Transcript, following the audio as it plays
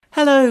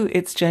Hello,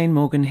 it's Jane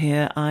Morgan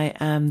here. I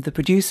am the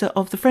producer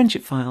of The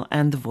Friendship File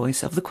and the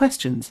voice of the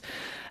questions.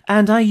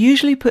 And I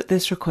usually put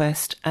this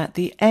request at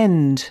the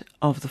end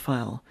of the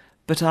file,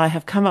 but I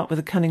have come up with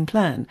a cunning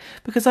plan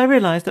because I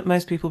realise that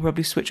most people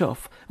probably switch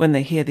off when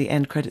they hear the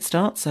end credit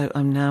start, so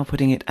I'm now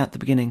putting it at the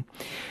beginning.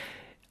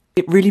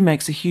 It really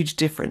makes a huge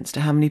difference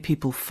to how many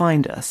people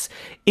find us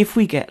if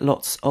we get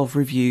lots of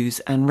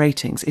reviews and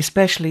ratings,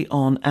 especially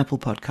on Apple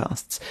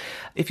Podcasts.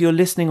 If you're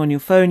listening on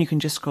your phone, you can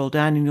just scroll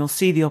down and you'll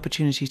see the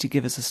opportunity to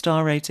give us a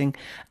star rating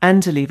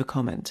and to leave a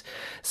comment.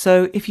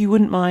 So if you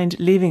wouldn't mind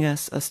leaving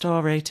us a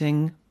star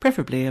rating,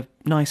 preferably a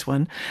nice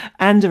one,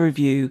 and a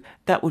review,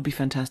 that would be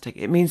fantastic.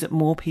 It means that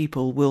more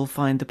people will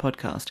find the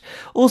podcast.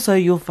 Also,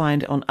 you'll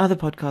find on other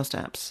podcast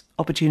apps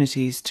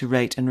opportunities to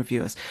rate and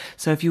review us.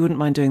 So if you wouldn't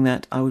mind doing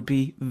that, I would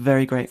be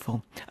very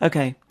grateful.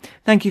 Okay,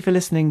 thank you for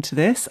listening to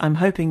this. I'm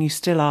hoping you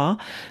still are.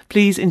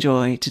 Please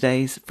enjoy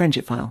today's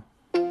Friendship File.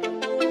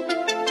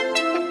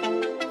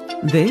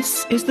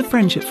 This is the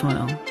Friendship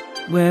File,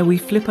 where we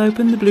flip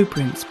open the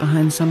blueprints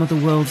behind some of the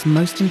world's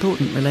most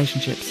important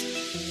relationships.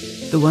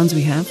 The ones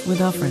we have with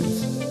our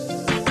friends.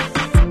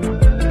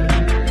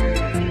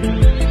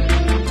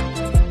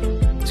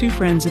 Two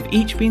friends have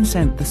each been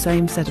sent the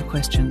same set of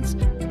questions.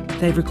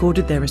 They've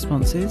recorded their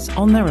responses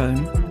on their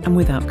own and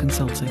without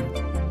consulting.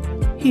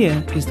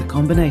 Here is the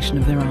combination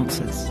of their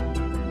answers.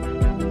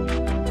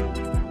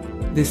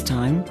 This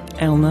time,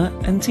 Elna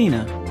and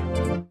Tina.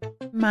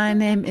 My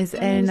name is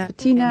Elna and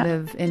Tina. I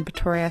live in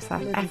Pretoria,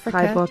 South Africa.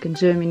 Freiburg in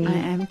Germany. I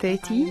am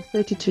 30.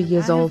 32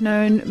 years old. I've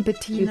known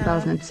Bettina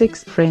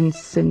 2006. Friends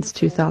since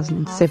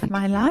 2007.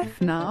 my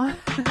life now.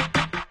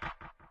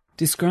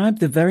 Describe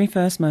the very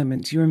first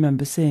moment you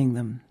remember seeing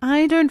them.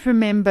 I don't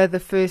remember the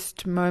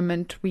first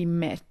moment we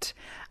met.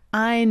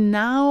 I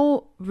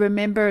now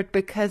remember it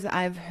because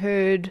I've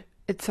heard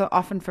it so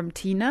often from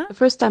Tina. The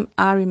first time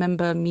I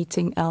remember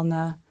meeting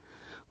Elna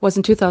was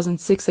in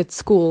 2006 at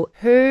school.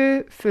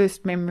 Her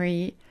first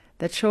memory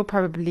that she'll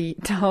probably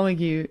tell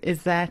you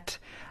is that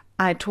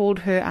I told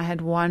her I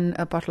had won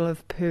a bottle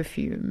of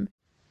perfume.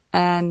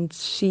 And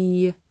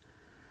she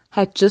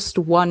had just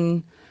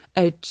won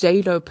a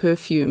J.Lo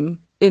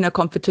perfume in a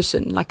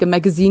competition, like a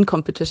magazine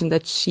competition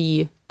that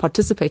she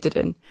participated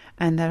in.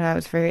 And that I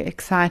was very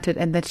excited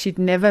and that she'd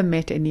never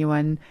met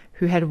anyone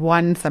who had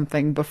won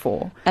something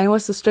before. And it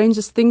was the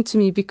strangest thing to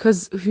me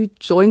because who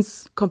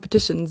joins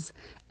competitions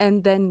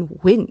and then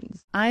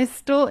wins? I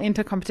still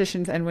enter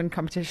competitions and win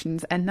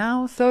competitions, and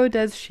now so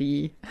does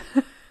she.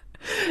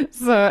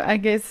 So I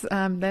guess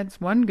that's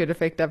one good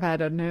effect I've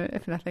had on her,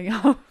 if nothing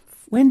else.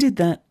 When did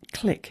that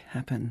click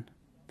happen?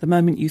 The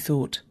moment you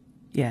thought,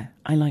 yeah,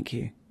 I like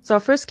you. So our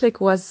first click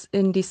was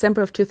in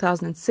December of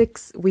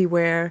 2006. We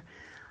were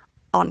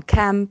on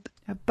camp.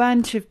 A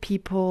bunch of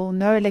people,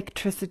 no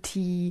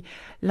electricity,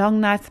 long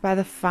nights by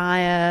the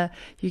fire.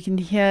 You can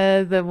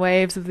hear the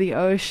waves of the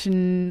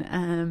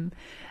ocean.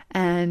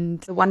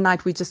 And one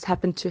night we just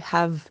happened to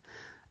have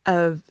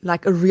a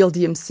real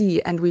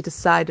DMC, and we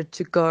decided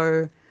to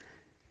go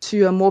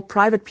to a more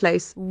private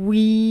place.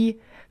 We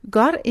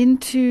got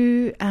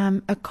into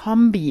a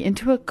combi,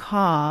 into a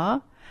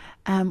car,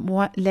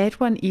 late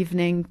one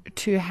evening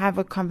to have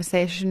a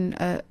conversation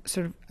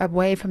sort of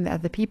away from the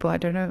other people. I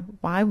don't know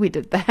why we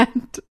did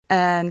that.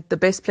 And the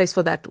best place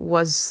for that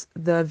was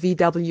the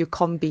VW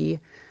combi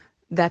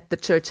that the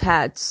church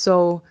had.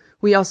 So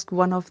we asked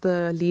one of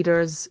the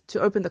leaders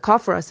to open the car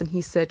for us, and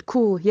he said,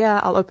 cool, yeah,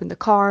 I'll open the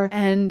car.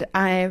 And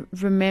I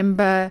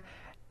remember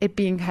it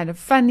being kind of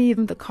funny.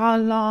 The car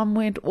alarm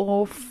went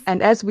off.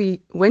 And as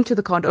we went to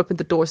the car and opened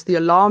the doors, the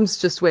alarms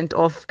just went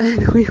off,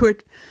 and we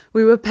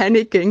were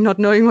panicking, not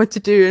knowing what to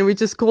do. And we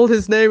just called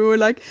his name. We were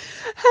like,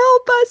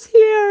 help us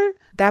here.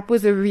 That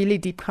was a really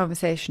deep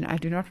conversation. I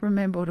do not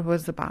remember what it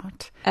was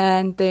about.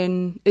 And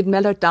then it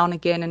mellowed down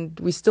again, and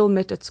we still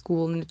met at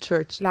school and at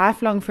church.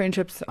 Lifelong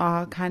friendships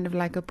are kind of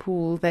like a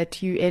pool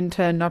that you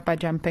enter not by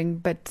jumping,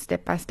 but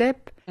step by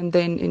step. And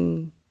then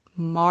in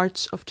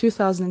March of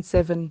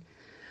 2007,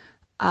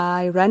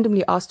 I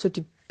randomly asked her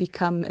to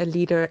become a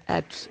leader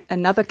at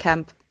another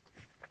camp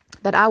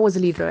that I was a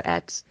leader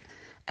at.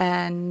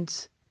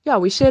 And yeah,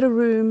 we shared a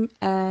room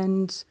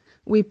and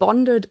we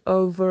bonded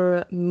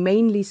over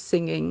mainly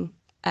singing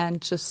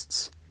and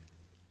just,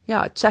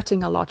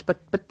 chatting a lot, but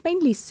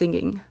mainly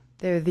singing.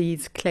 There are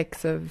these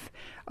clicks of,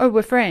 oh,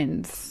 we're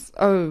friends.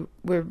 Oh,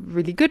 we're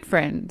really good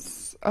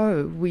friends.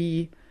 Oh,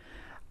 we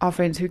are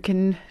friends who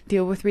can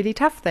deal with really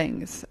tough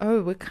things.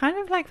 Oh, we're kind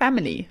of like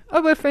family.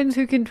 Oh, we're friends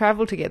who can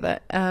travel together.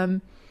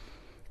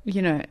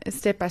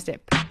 Step by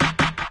step.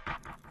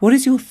 What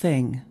is your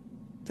thing?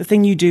 The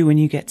thing you do when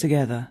you get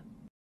together?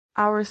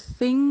 Our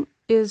thing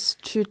is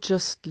to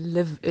just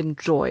live in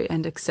joy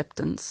and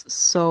acceptance.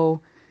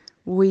 So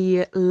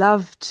we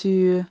love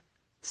to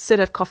sit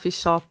at coffee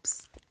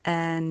shops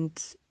and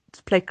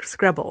play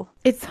Scrabble.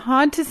 It's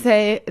hard to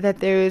say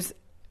that there is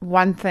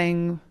one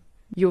thing.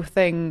 Your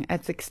thing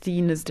at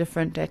 16 is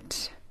different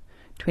at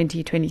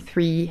 20,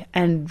 23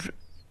 and,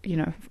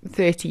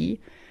 30.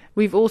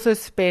 We've also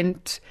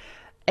spent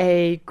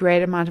a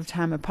great amount of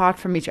time apart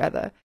from each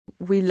other.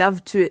 We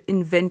love to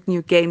invent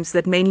new games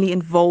that mainly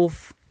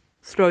involve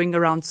throwing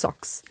around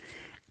socks.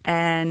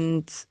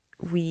 And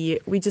we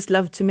just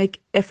love to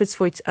make efforts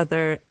for each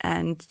other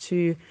and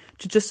to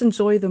just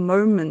enjoy the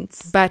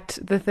moments. But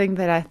the thing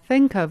that I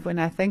think of when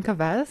I think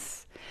of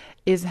us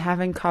is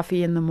having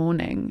coffee in the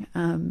morning.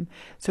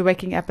 So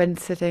waking up and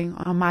sitting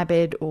on my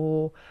bed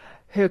or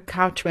her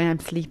couch where I'm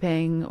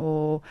sleeping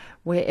or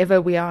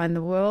wherever we are in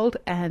the world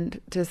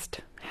and just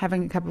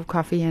having a cup of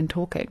coffee and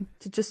talking.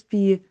 To just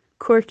be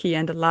quirky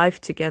and alive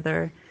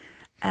together.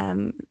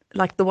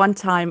 Like the one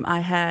time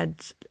I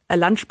had a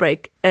lunch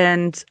break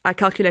and I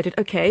calculated,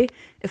 okay,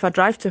 if I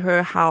drive to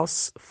her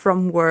house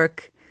from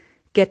work,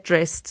 get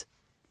dressed,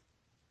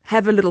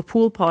 have a little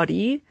pool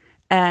party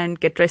and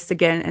get dressed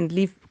again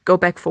and go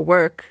back for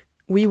work,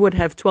 we would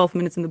have 12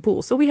 minutes in the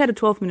pool. So we had a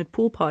 12-minute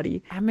pool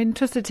party. I'm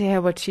interested to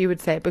hear what she would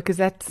say because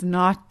that's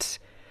not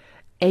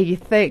a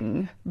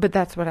thing, but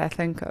that's what I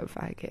think of,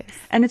 I guess.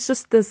 And it's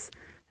just this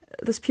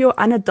pure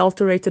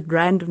unadulterated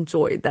random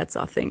joy. That's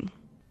our thing.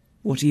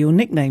 What are your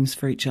nicknames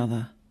for each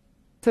other?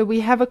 So we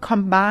have a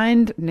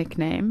combined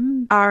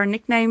nickname. Our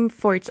nickname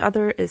for each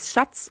other is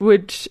Schatz,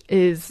 which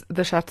is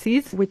the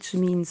Schatzis, which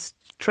means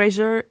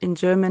treasure in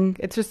German.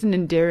 It's just an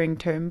endearing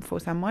term for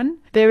someone.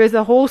 There is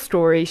a whole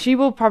story. She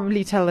will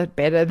probably tell it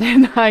better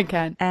than I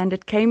can. And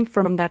it came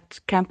from that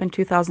camp in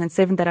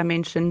 2007 that I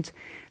mentioned,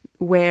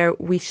 where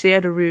we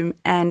shared a room,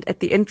 and at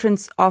the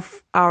entrance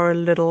of our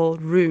little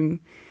room,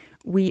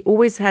 we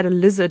always had a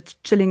lizard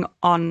chilling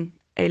on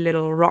a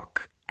little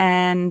rock.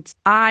 And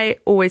I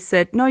always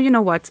said, no, you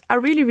know what? I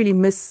really, really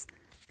miss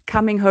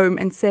coming home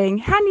and saying,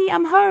 honey,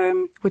 I'm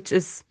home, which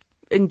is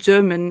in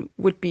German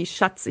would be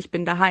Schatz, ich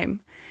bin daheim.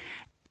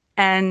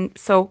 And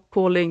so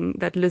calling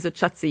that lizard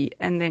Schatzi,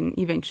 and then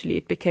eventually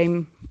it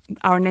became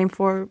our name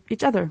for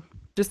each other.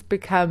 Just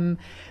become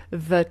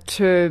the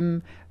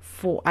term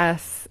for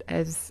us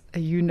as a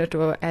unit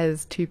or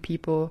as two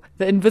people,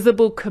 the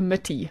invisible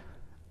committee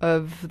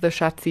of the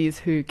Schatzis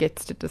who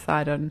gets to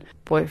decide on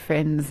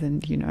boyfriends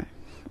and, you know,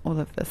 all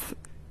of this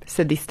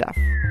silly stuff.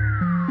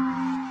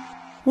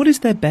 What is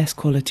their best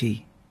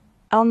quality?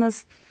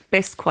 Elna's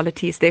best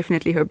quality is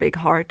definitely her big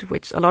heart,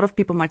 which a lot of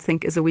people might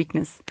think is a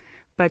weakness.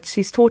 But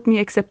she's taught me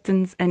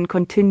acceptance and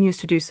continues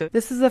to do so.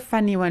 This is a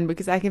funny one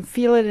because I can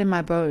feel it in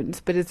my bones,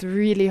 but it's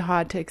really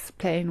hard to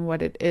explain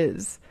what it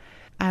is.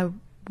 I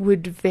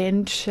would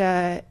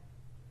venture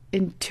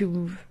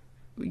into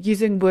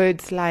using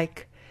words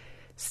like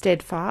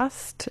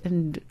steadfast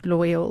and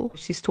loyal.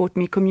 She's taught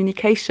me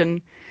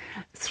communication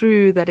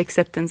through that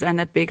acceptance and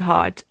that big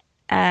heart.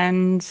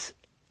 And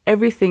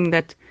everything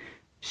that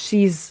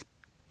she's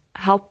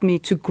helped me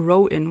to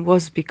grow in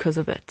was because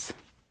of it.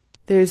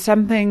 There's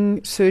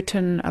something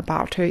certain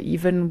about her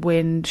even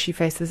when she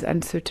faces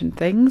uncertain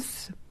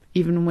things,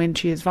 even when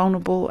she is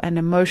vulnerable and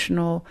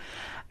emotional.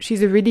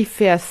 She's a really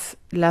fierce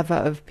lover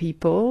of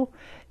people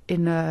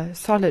in a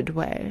solid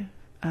way,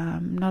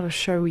 not a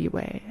showy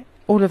way.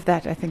 All of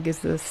that, I think, is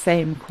the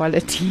same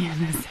quality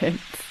in a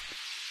sense.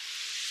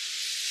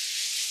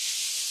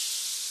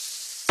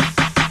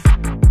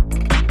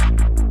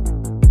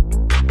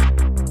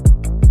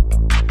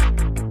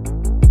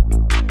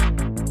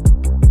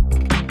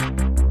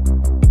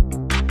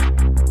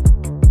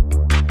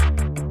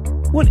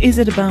 What is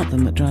it about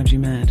them that drives you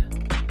mad?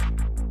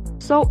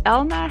 So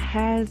Elna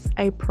has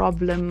a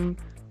problem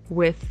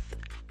with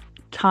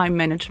time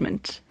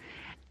management.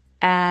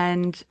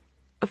 And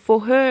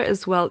for her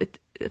as well,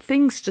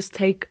 things just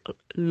take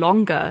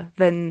longer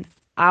than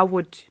I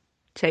would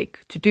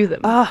take to do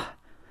them.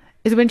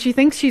 Is when she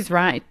thinks she's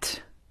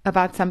right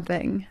about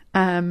something,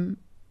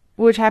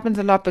 which happens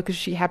a lot because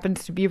she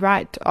happens to be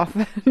right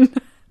often.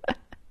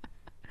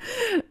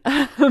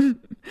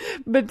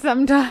 But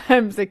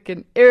sometimes it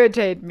can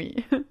irritate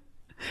me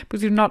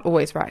because you're not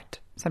always right.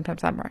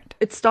 Sometimes I'm right.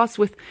 It starts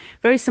with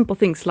very simple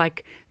things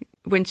like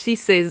when she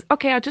says,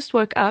 okay, I just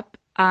woke up,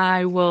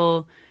 I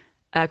will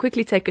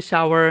quickly take a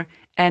shower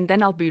and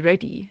then I'll be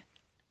ready.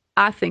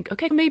 I think,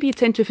 okay, maybe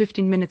 10 to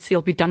 15 minutes,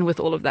 she'll be done with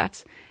all of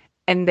that.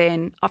 And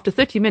then after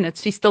 30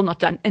 minutes, she's still not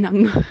done.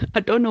 And I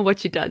don't know what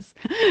she does.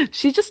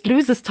 She just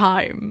loses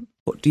time.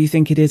 What do you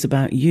think it is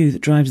about you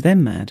that drives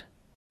them mad?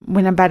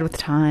 When I'm bad with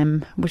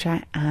time, which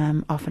I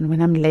am often,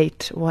 when I'm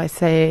late, or I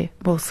say,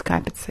 we'll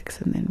Skype at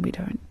 6 and then we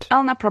don't.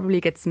 Elna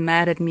probably gets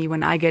mad at me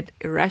when I get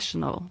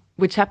irrational,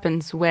 which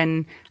happens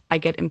when I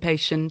get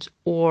impatient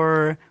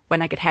or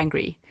when I get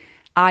hangry.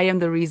 I am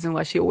the reason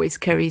why she always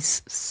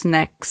carries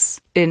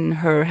snacks in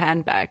her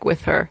handbag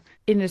with her.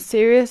 In a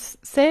serious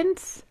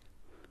sense,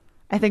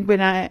 I think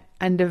when I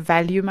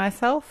undervalue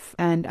myself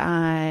and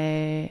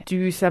I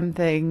do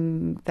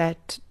something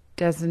that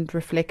doesn't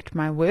reflect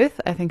my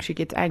worth, I think she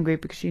gets angry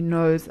because she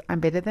knows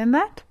I'm better than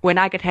that. When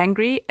I get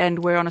hangry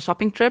and we're on a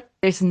shopping trip,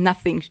 there's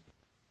nothing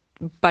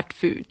but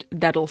food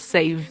that'll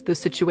save the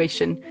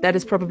situation. That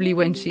is probably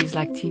when she's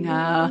like,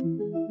 Tina.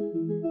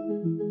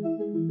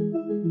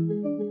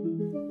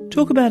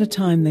 Talk about a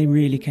time they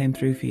really came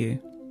through for you.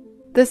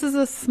 This is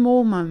a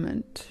small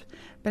moment,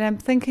 but I'm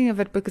thinking of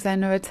it because I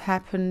know it's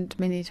happened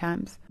many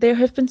times. There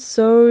have been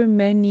so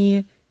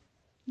many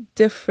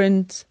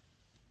different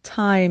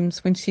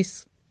times when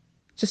she's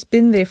just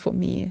been there for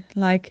me.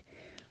 Like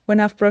when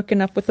I've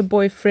broken up with a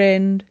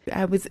boyfriend.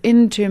 I was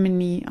in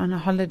Germany on a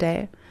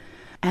holiday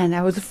and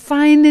I was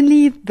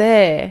finally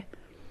there.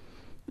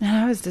 And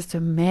I was just a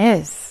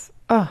mess.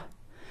 Oh,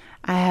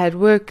 I had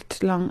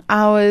worked long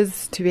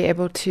hours to be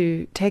able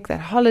to take that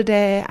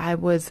holiday. I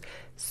was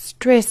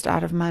stressed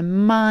out of my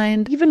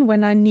mind. Even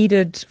when I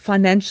needed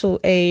financial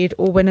aid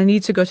or when I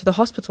needed to go to the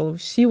hospital,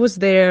 she was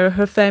there,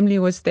 her family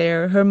was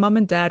there, her mum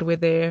and dad were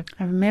there.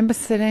 I remember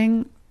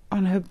sitting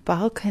on her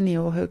balcony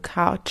or her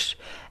couch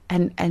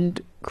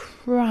and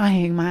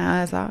crying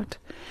my eyes out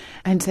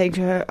and saying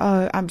to her,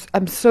 "Oh,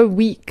 I'm so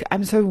weak.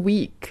 I'm so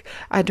weak.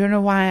 I don't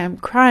know why I'm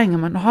crying.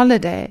 I'm on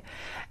holiday."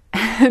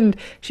 And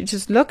she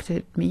just looked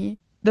at me.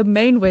 The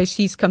main way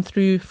she's come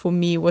through for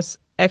me was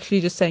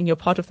actually just saying, "You're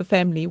part of the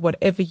family.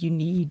 Whatever you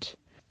need,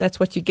 that's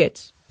what you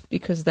get,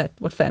 because that's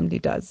what family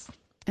does."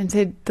 And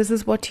said, "This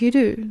is what you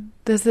do.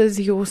 This is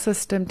your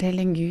system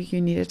telling you you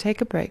need to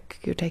take a break.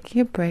 You're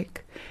taking a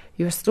break.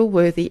 You're still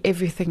worthy.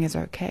 Everything is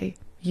okay.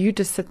 You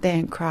just sit there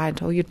and cry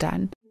until you're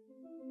done."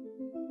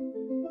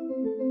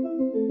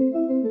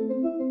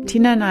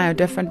 Tina and I are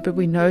different, but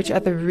we know each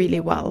other really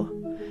well.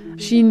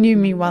 She knew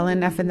me well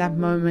enough in that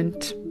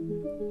moment.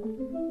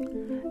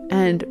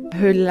 And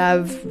her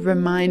love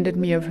reminded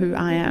me of who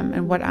I am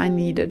and what I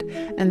needed,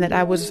 and that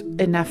I was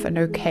enough and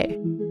okay.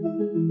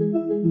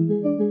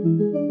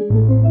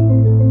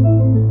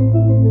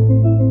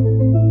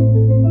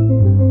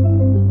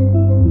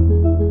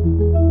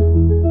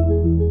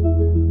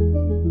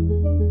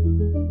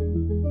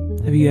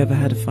 Have you ever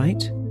had a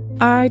fight?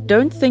 I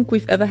don't think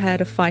we've ever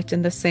had a fight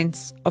in the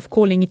sense of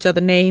calling each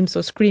other names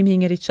or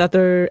screaming at each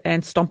other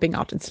and stomping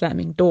out and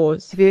slamming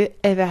doors. Have you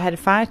ever had a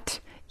fight?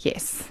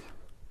 Yes.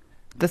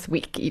 This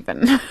week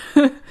even.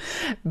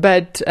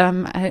 But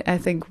I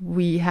think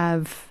we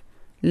have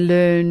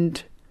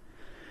learned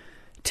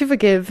to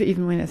forgive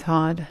even when it's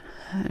hard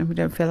and we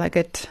don't feel like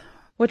it.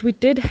 What we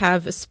did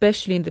have,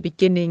 especially in the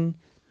beginning,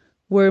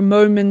 were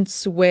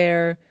moments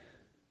where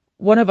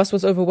one of us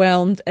was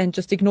overwhelmed and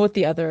just ignored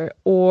the other,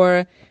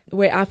 or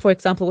where I, for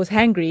example, was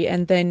hangry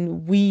and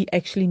then we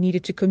actually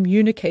needed to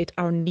communicate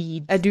our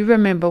needs. I do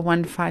remember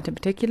one fight in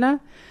particular.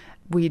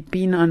 We'd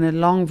been on a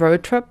long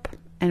road trip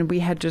and we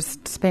had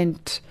just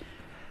spent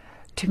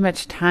too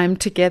much time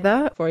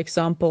together. For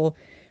example,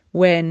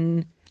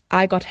 when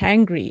I got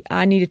hangry,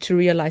 I needed to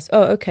realize,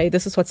 oh, okay,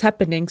 this is what's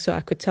happening, so I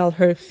could tell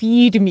her,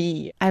 "Feed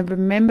me." I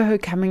remember her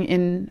coming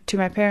in to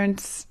my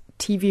parents'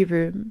 TV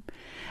room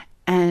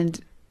and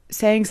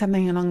saying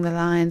something along the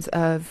lines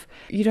of,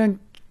 "You don't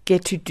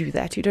get to do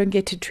that. You don't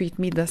get to treat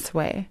me this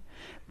way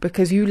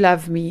because you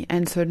love me,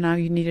 and so now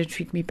you need to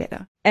treat me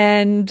better."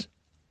 And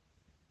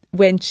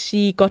when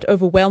she got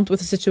overwhelmed with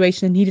the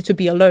situation and needed to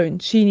be alone,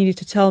 she needed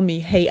to tell me,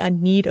 "Hey, I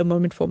need a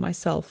moment for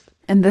myself.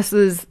 And this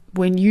is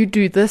when you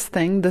do this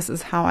thing, this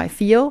is how I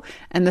feel,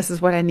 and this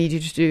is what I need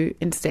you to do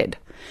instead."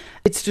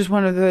 It's just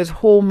one of those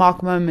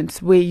hallmark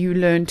moments where you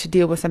learn to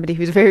deal with somebody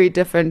who's very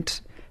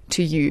different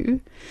to you,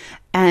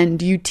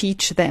 and you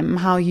teach them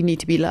how you need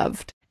to be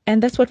loved.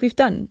 And that's what we've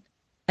done.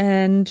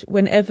 And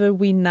whenever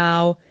we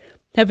now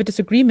have a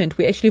disagreement,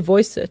 we actually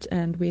voice it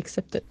and we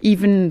accept it.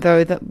 Even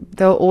though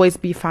there'll always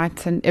be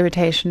fights and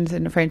irritations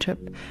in a friendship,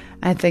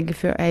 I think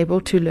if you're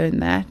able to learn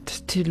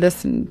that, to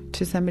listen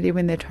to somebody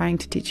when they're trying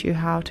to teach you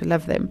how to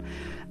love them,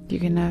 you're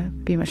going to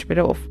be much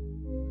better off.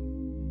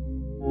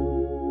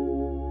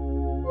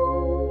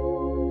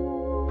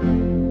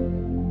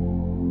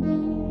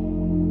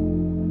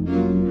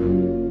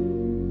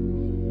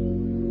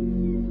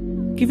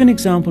 Give an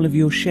example of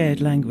your shared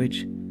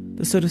language,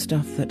 the sort of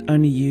stuff that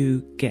only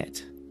you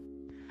get.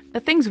 The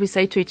things we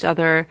say to each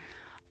other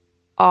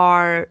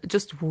are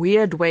just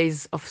weird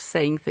ways of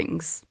saying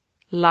things.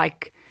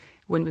 Like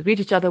when we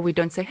greet each other, we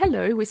don't say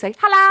hello, we say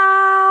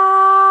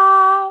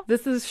hello.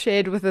 This is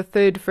shared with a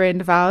third friend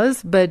of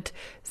ours, but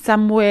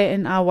somewhere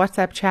in our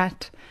WhatsApp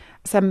chat,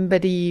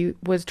 somebody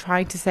was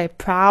trying to say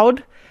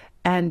proud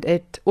and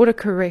it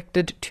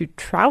autocorrected to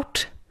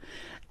trout.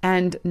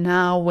 And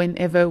now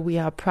whenever we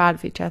are proud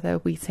of each other,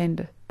 we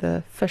send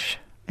the fish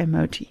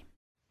emoji.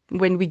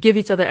 When we give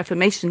each other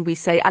affirmation, we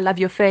say, "I love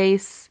your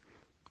face."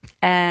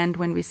 And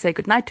when we say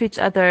goodnight to each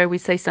other, we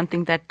say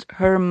something that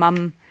her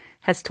mum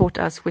has taught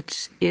us,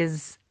 which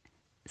is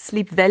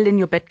 "Sleep well in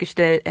your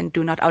Bettgestell and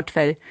do not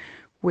outfall,"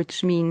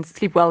 which means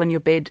sleep well in your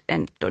bed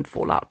and don't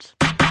fall out.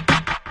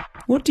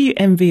 What do you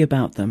envy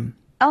about them?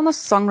 Elna's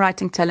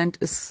songwriting talent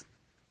is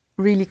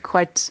really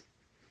quite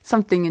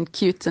something and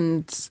cute,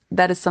 and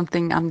that is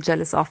something I'm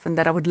jealous of and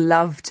that I would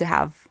love to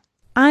have.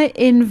 I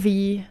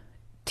envy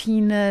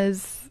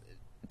Tina's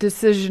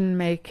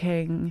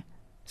decision-making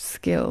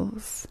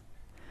skills.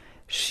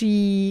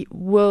 She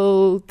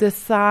will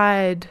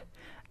decide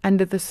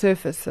under the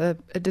surface. A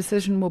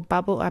decision will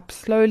bubble up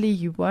slowly.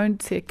 You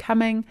won't see it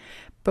coming.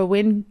 But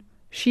when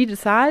she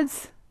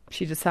decides,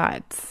 she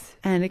decides.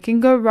 And it can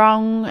go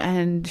wrong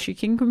and she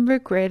can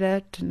regret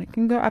it and it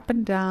can go up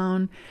and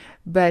down.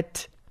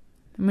 But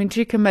when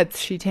she commits,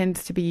 she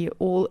tends to be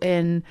all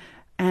in.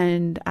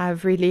 And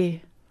I've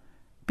really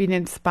been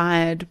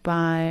inspired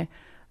by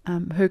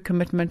her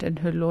commitment and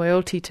her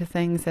loyalty to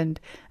things, and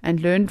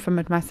learned from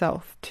it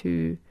myself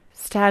to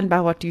stand by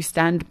what you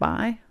stand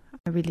by.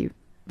 I really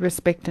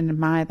respect and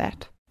admire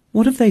that.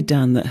 What have they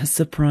done that has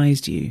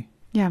surprised you?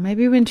 Yeah,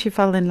 maybe when she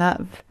fell in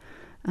love.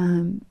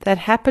 That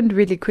happened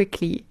really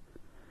quickly,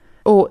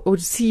 or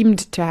seemed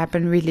to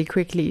happen really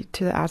quickly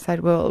to the outside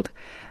world.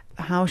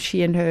 How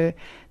she and her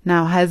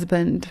now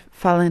husband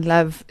fell in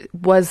love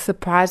was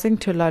surprising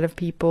to a lot of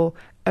people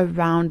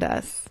around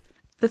us.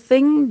 The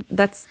thing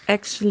that's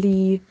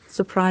actually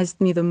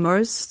surprised me the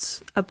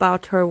most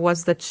about her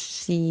was that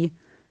she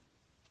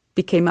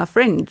became our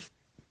friend.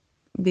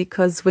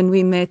 Because when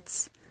we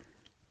met,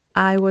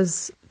 I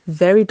was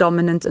very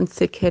dominant and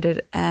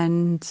thick-headed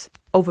and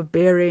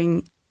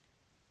overbearing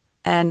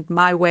and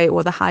my way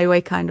or the highway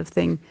kind of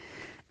thing.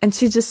 And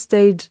she just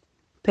stayed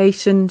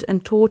patient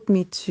and taught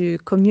me to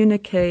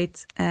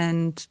communicate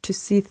and to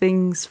see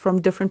things from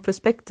different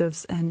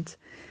perspectives and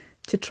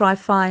to try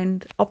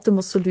find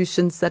optimal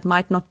solutions that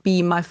might not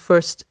be my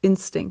first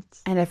instinct.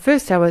 And at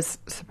first I was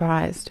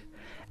surprised.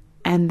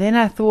 And then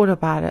I thought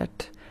about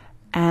it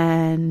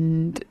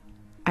and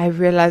I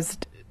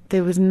realized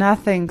there was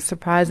nothing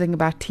surprising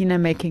about Tina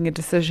making a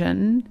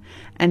decision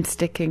and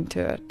sticking to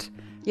it.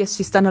 Yes,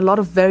 she's done a lot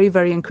of very,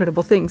 very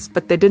incredible things,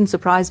 but they didn't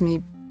surprise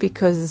me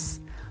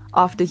because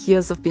after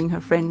years of being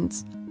her friend,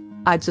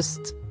 I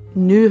just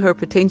knew her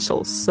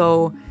potential.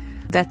 So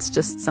that's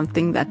just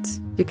something that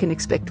you can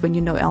expect when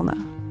you know Elna.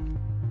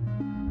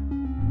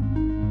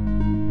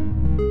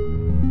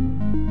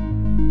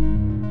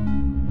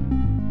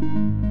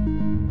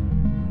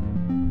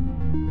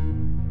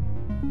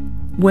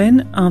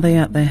 When are they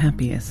at their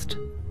happiest?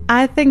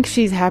 I think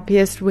she's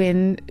happiest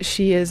when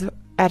she is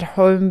at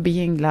home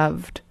being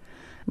loved,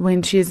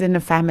 when she is in a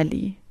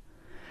family,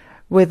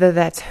 whether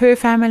that's her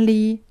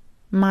family,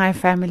 my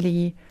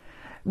family,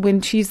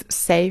 when she's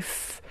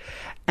safe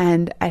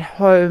and at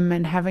home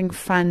and having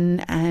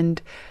fun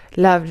and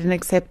loved and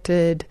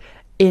accepted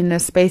in a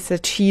space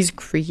that she's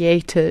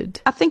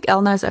created. I think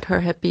Elna is at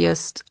her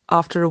happiest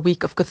after a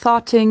week of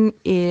catharting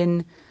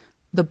in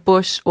the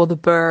bush or the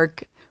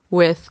berg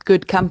with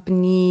good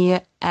company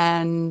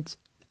and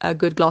a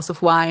good glass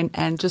of wine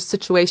and just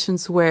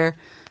situations where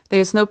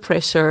there's no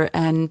pressure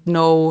and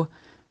no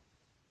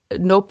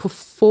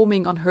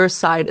performing on her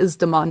side is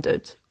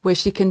demanded, where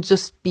she can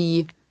just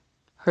be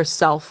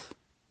herself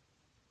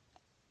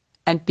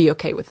and be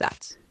okay with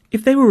that.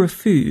 If they were a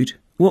food,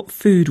 what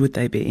food would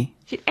they be?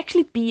 She'd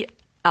actually be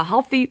a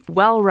healthy,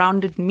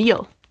 well-rounded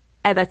meal.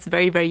 And that's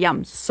very, very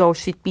yum. So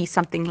she'd be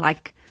something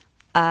like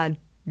a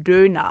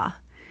döner,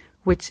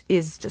 which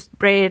is just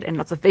bread and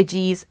lots of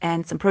veggies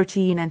and some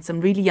protein and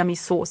some really yummy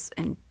sauce.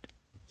 And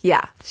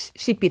yeah,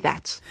 she'd be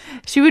that.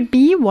 She would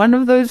be one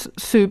of those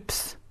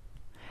soups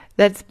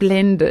that's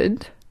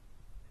blended,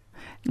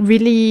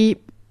 really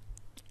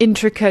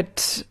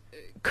intricate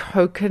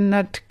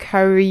coconut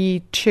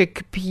curry,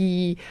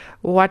 chickpea,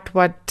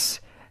 what.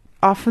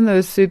 Often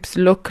those soups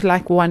look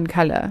like one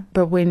color,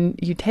 but when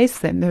you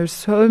taste them, there's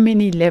so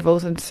many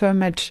levels and so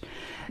much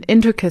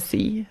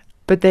intricacy,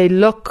 but they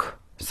look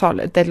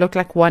solid. They look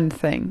like one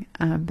thing,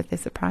 but they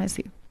surprise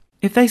you.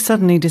 If they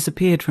suddenly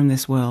disappeared from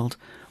this world,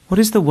 what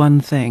is the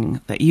one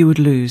thing that you would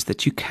lose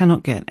that you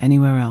cannot get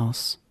anywhere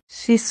else?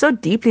 She's so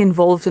deeply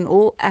involved in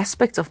all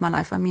aspects of my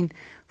life. I mean,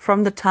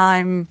 from the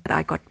time that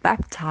I got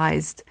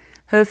baptized,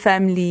 her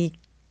family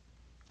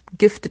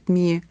gifted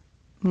me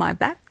my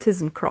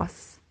baptism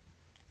cross.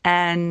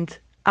 And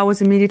I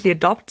was immediately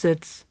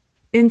adopted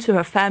into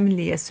her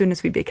family as soon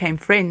as we became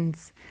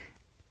friends.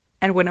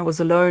 And when I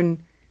was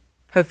alone,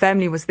 her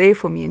family was there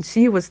for me and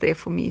she was there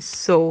for me.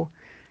 So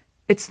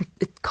it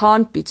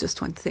can't be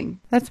just one thing.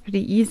 That's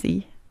pretty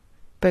easy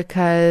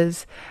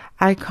because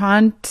I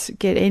can't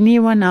get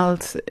anyone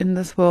else in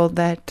this world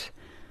that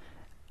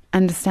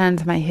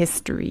understands my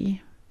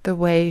history the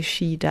way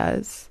she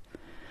does.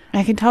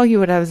 I can tell you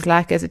what I was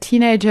like as a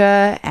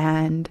teenager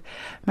and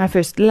my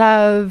first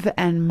love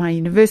and my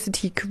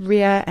university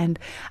career, and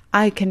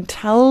I can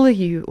tell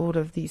you all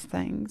of these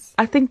things.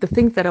 I think the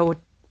thing that I would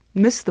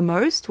miss the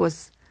most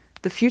was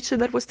the future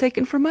that was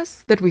taken from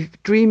us, that we're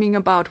dreaming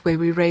about, where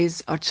we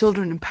raise our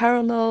children in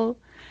parallel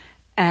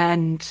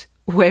and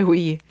where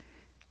we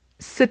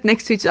sit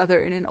next to each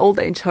other in an old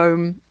age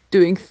home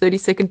doing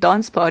 30-second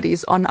dance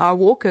parties on our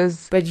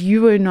walkers. But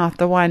you were not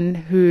the one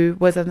who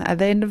was on the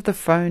other end of the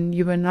phone.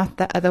 You were not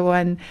the other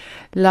one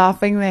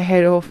laughing their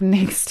head off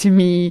next to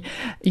me.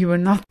 You were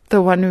not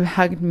the one who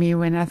hugged me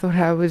when I thought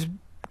I was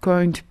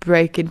going to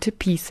break into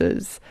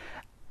pieces.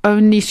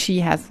 Only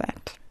she has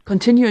that.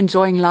 Continue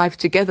enjoying life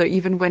together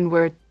even when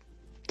we're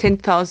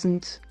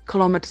 10,000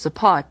 kilometers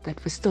apart, that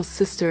we're still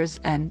sisters,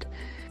 and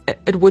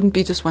it wouldn't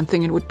be just one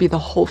thing, it would be the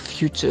whole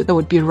future that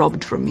would be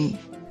robbed from me.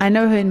 I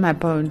know her in my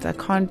bones. I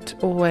can't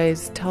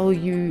always tell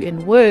you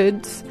in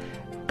words,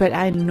 but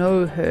I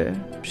know her.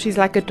 She's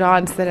like a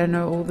dance that I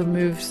know all the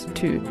moves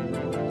to.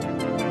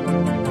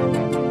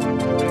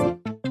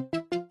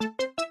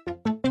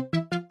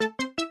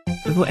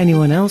 Before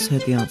anyone else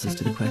heard the answers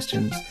to the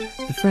questions,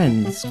 the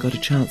friends got a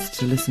chance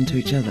to listen to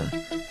each other.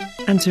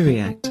 and to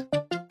react.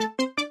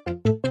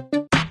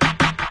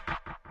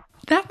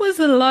 That was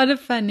a lot of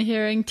fun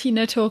hearing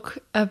Tina talk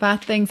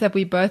about things that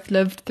we both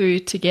lived through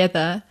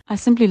together. I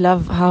simply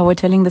love how we're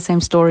telling the same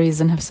stories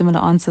and have similar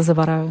answers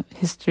about our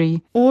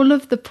history. All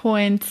of the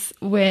points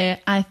where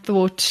I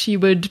thought she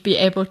would be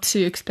able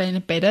to explain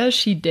it better,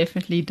 she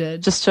definitely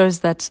did. Just shows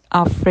that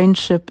our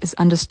friendship is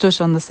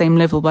understood on the same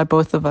level by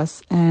both of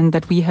us and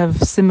that we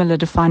have similar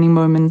defining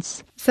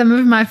moments. Some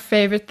of my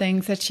favorite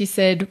things that she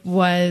said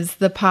was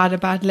the part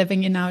about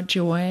living in our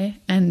joy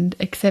and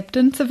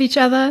acceptance of each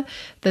other,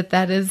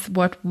 that is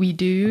what we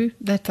do,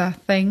 that's our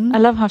thing. I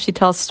love how she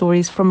tells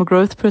stories from a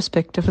growth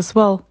perspective as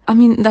well. I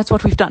mean, that's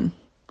what we've done.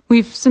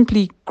 We've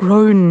simply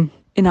grown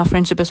in our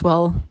friendship as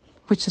well,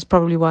 which is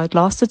probably why it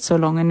lasted so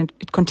long and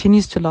it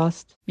continues to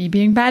last. Me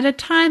being bad at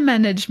time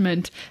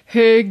management,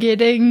 her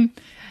getting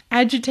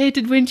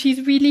agitated when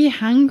she's really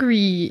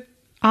hungry,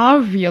 are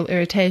real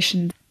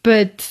irritations.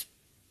 But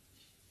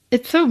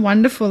it's so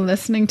wonderful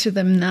listening to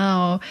them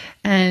now,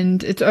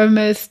 and it's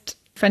almost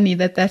funny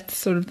that that's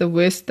sort of the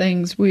worst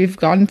things we've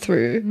gone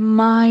through.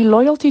 My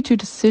loyalty to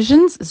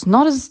decisions is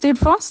not as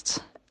steadfast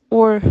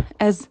or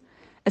as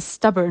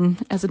stubborn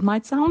as it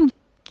might sound.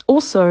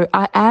 Also,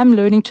 I am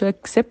learning to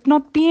accept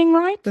not being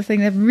right. The thing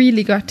that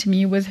really got to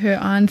me was her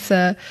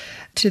answer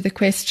to the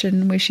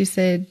question where she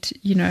said,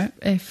 you know,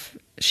 if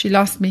she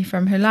lost me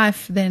from her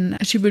life, then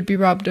she would be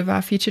robbed of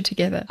our future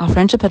together. Our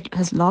friendship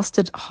has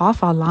lasted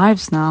half our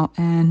lives now,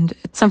 and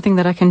it's something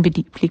that I can be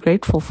deeply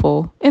grateful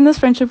for. In this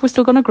friendship, we're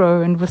still going to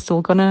grow, and we're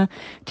still going to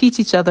teach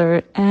each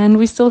other, and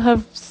we still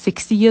have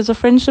 60 years of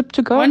friendship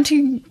to go.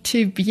 Wanting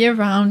to be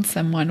around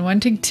someone,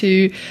 wanting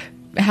to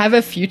have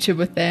a future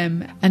with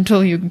them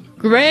until you're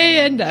grey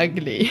and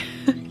ugly.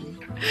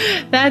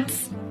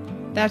 That's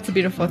a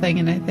beautiful thing,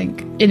 and I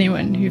think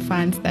anyone who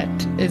finds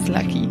that is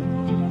lucky.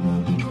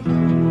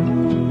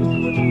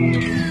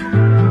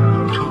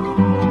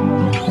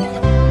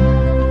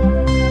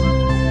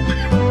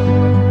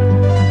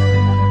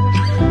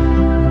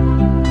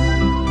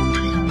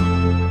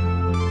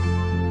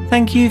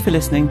 Thank you for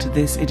listening to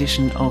this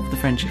edition of The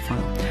Friendship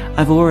File.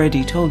 I've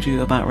already told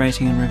you about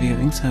rating and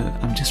reviewing, so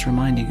I'm just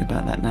reminding you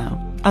about that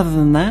now. Other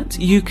than that,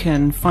 you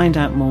can find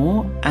out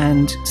more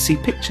and see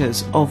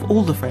pictures of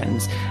all the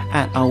friends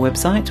at our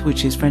website,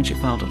 which is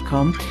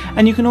friendshipfile.com,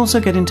 and you can also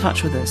get in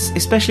touch with us,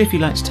 especially if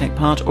you'd like to take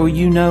part or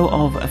you know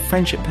of a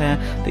friendship pair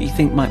that you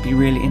think might be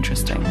really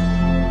interesting.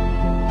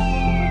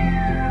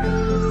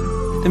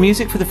 The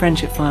music for The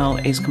Friendship File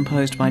is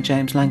composed by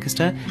James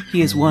Lancaster.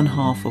 He is one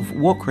half of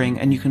Walkring,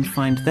 and you can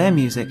find their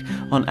music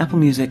on Apple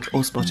Music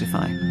or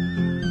Spotify.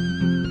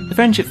 The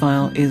Friendship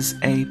File is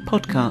a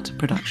Podcart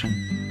production.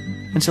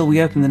 Until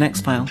we open the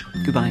next file,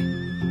 goodbye.